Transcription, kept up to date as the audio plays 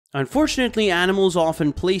Unfortunately, animals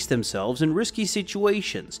often place themselves in risky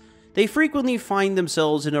situations. They frequently find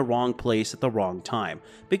themselves in a wrong place at the wrong time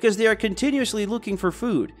because they are continuously looking for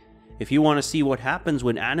food. If you want to see what happens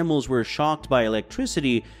when animals were shocked by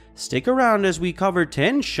electricity, stick around as we cover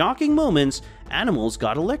 10 shocking moments animals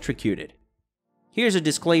got electrocuted. Here's a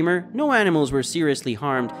disclaimer: no animals were seriously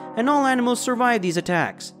harmed and all animals survived these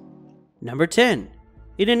attacks. Number 10.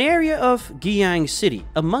 In an area of Guiyang City,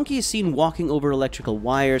 a monkey is seen walking over electrical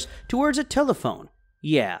wires towards a telephone.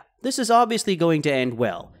 Yeah, this is obviously going to end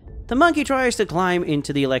well. The monkey tries to climb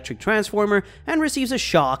into the electric transformer and receives a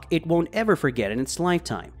shock it won't ever forget in its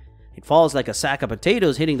lifetime. It falls like a sack of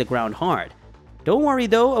potatoes, hitting the ground hard. Don't worry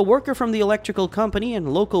though, a worker from the electrical company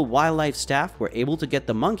and local wildlife staff were able to get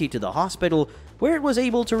the monkey to the hospital where it was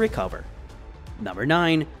able to recover. Number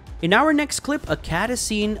 9. In our next clip, a cat is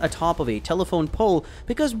seen atop of a telephone pole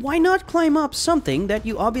because why not climb up something that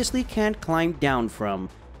you obviously can't climb down from?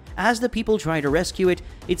 As the people try to rescue it,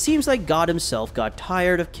 it seems like God himself got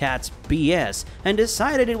tired of cat's BS and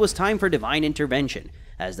decided it was time for divine intervention,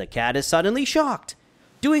 as the cat is suddenly shocked,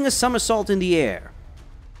 doing a somersault in the air.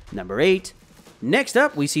 Number 8. Next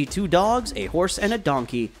up, we see two dogs, a horse and a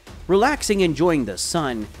donkey, relaxing, enjoying the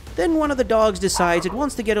sun. Then one of the dogs decides it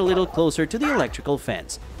wants to get a little closer to the electrical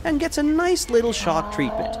fence and gets a nice little shock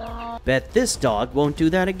treatment. Bet this dog won't do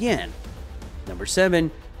that again. Number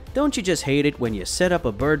 7. Don't you just hate it when you set up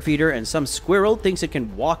a bird feeder and some squirrel thinks it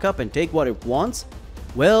can walk up and take what it wants?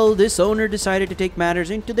 Well, this owner decided to take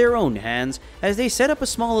matters into their own hands as they set up a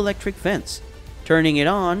small electric fence. Turning it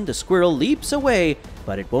on, the squirrel leaps away,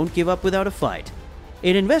 but it won't give up without a fight.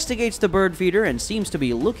 It investigates the bird feeder and seems to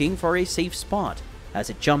be looking for a safe spot, as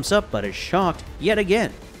it jumps up but is shocked yet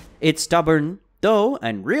again. It's stubborn, though,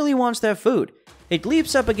 and really wants that food. It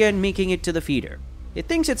leaps up again, making it to the feeder. It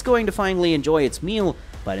thinks it's going to finally enjoy its meal,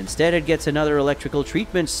 but instead it gets another electrical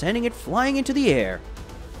treatment, sending it flying into the air.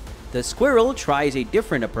 The squirrel tries a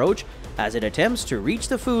different approach as it attempts to reach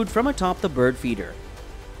the food from atop the bird feeder.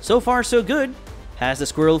 So far so good. Has the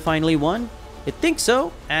squirrel finally won? It thinks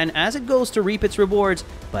so, and as it goes to reap its rewards,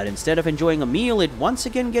 but instead of enjoying a meal, it once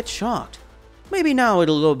again gets shocked. Maybe now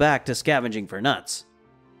it'll go back to scavenging for nuts.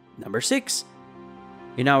 Number 6.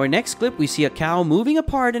 In our next clip, we see a cow moving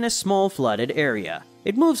apart in a small flooded area.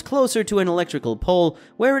 It moves closer to an electrical pole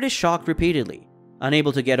where it is shocked repeatedly.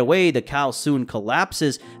 Unable to get away, the cow soon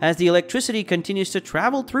collapses as the electricity continues to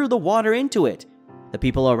travel through the water into it. The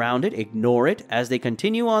people around it ignore it as they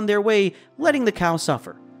continue on their way, letting the cow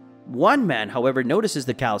suffer. One man, however, notices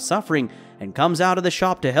the cow suffering and comes out of the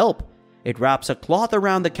shop to help. It wraps a cloth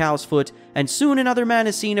around the cow's foot, and soon another man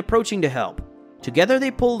is seen approaching to help. Together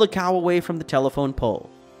they pull the cow away from the telephone pole.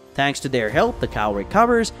 Thanks to their help, the cow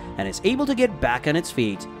recovers and is able to get back on its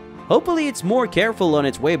feet. Hopefully it's more careful on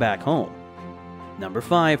its way back home. Number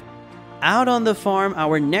 5. Out on the farm,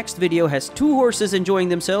 our next video has two horses enjoying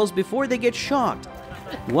themselves before they get shocked.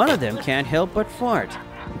 One of them can't help but fart.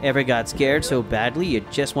 Ever got scared so badly you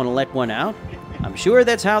just want to let one out? I'm sure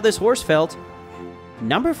that's how this horse felt.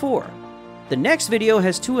 Number 4. The next video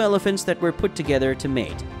has two elephants that were put together to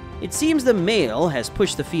mate. It seems the male has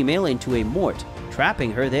pushed the female into a mort,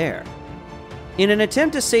 trapping her there. In an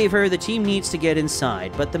attempt to save her, the team needs to get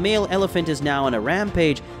inside, but the male elephant is now on a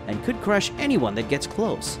rampage and could crush anyone that gets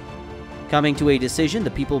close. Coming to a decision,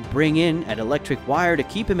 the people bring in an electric wire to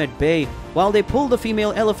keep him at bay while they pull the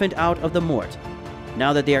female elephant out of the mort.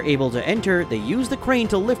 Now that they are able to enter, they use the crane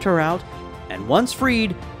to lift her out, and once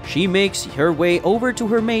freed, she makes her way over to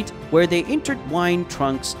her mate where they intertwine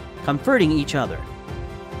trunks, comforting each other.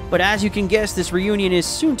 But as you can guess, this reunion is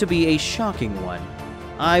soon to be a shocking one.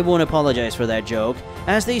 I won't apologize for that joke,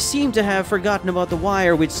 as they seem to have forgotten about the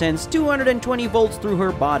wire which sends 220 volts through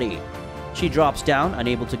her body. She drops down,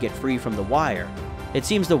 unable to get free from the wire. It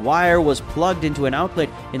seems the wire was plugged into an outlet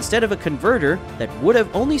instead of a converter that would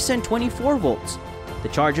have only sent 24 volts. The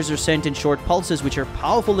charges are sent in short pulses which are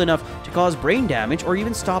powerful enough to cause brain damage or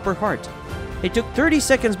even stop her heart. It took 30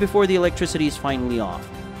 seconds before the electricity is finally off.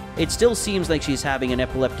 It still seems like she's having an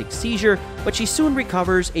epileptic seizure, but she soon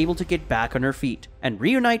recovers, able to get back on her feet and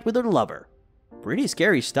reunite with her lover. Pretty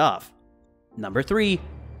scary stuff. Number 3.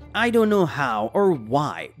 I don't know how or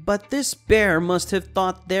why, but this bear must have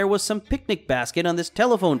thought there was some picnic basket on this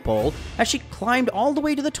telephone pole as she climbed all the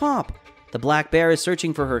way to the top. The black bear is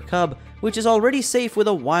searching for her cub, which is already safe with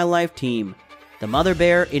a wildlife team. The mother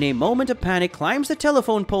bear, in a moment of panic, climbs the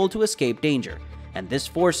telephone pole to escape danger, and this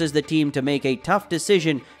forces the team to make a tough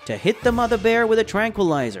decision to hit the mother bear with a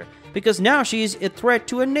tranquilizer, because now she's a threat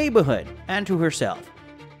to a neighborhood and to herself.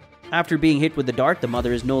 After being hit with the dart, the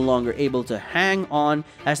mother is no longer able to hang on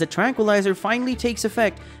as the tranquilizer finally takes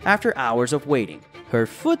effect after hours of waiting. Her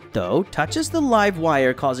foot, though, touches the live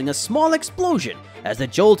wire, causing a small explosion, as the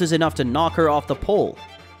jolt is enough to knock her off the pole.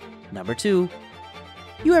 Number 2.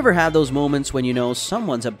 You ever have those moments when you know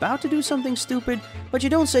someone's about to do something stupid, but you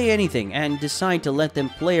don't say anything and decide to let them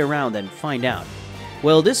play around and find out?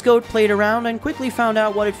 Well, this goat played around and quickly found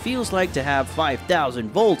out what it feels like to have 5,000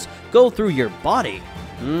 volts go through your body.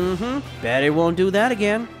 Bet it won't do that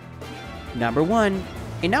again. Number 1.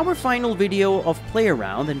 In our final video of Play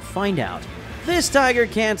Around and Find Out, this tiger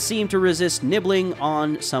can't seem to resist nibbling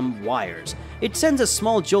on some wires. It sends a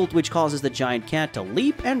small jolt which causes the giant cat to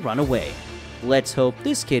leap and run away. Let's hope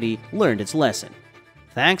this kitty learned its lesson.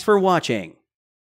 Thanks for watching.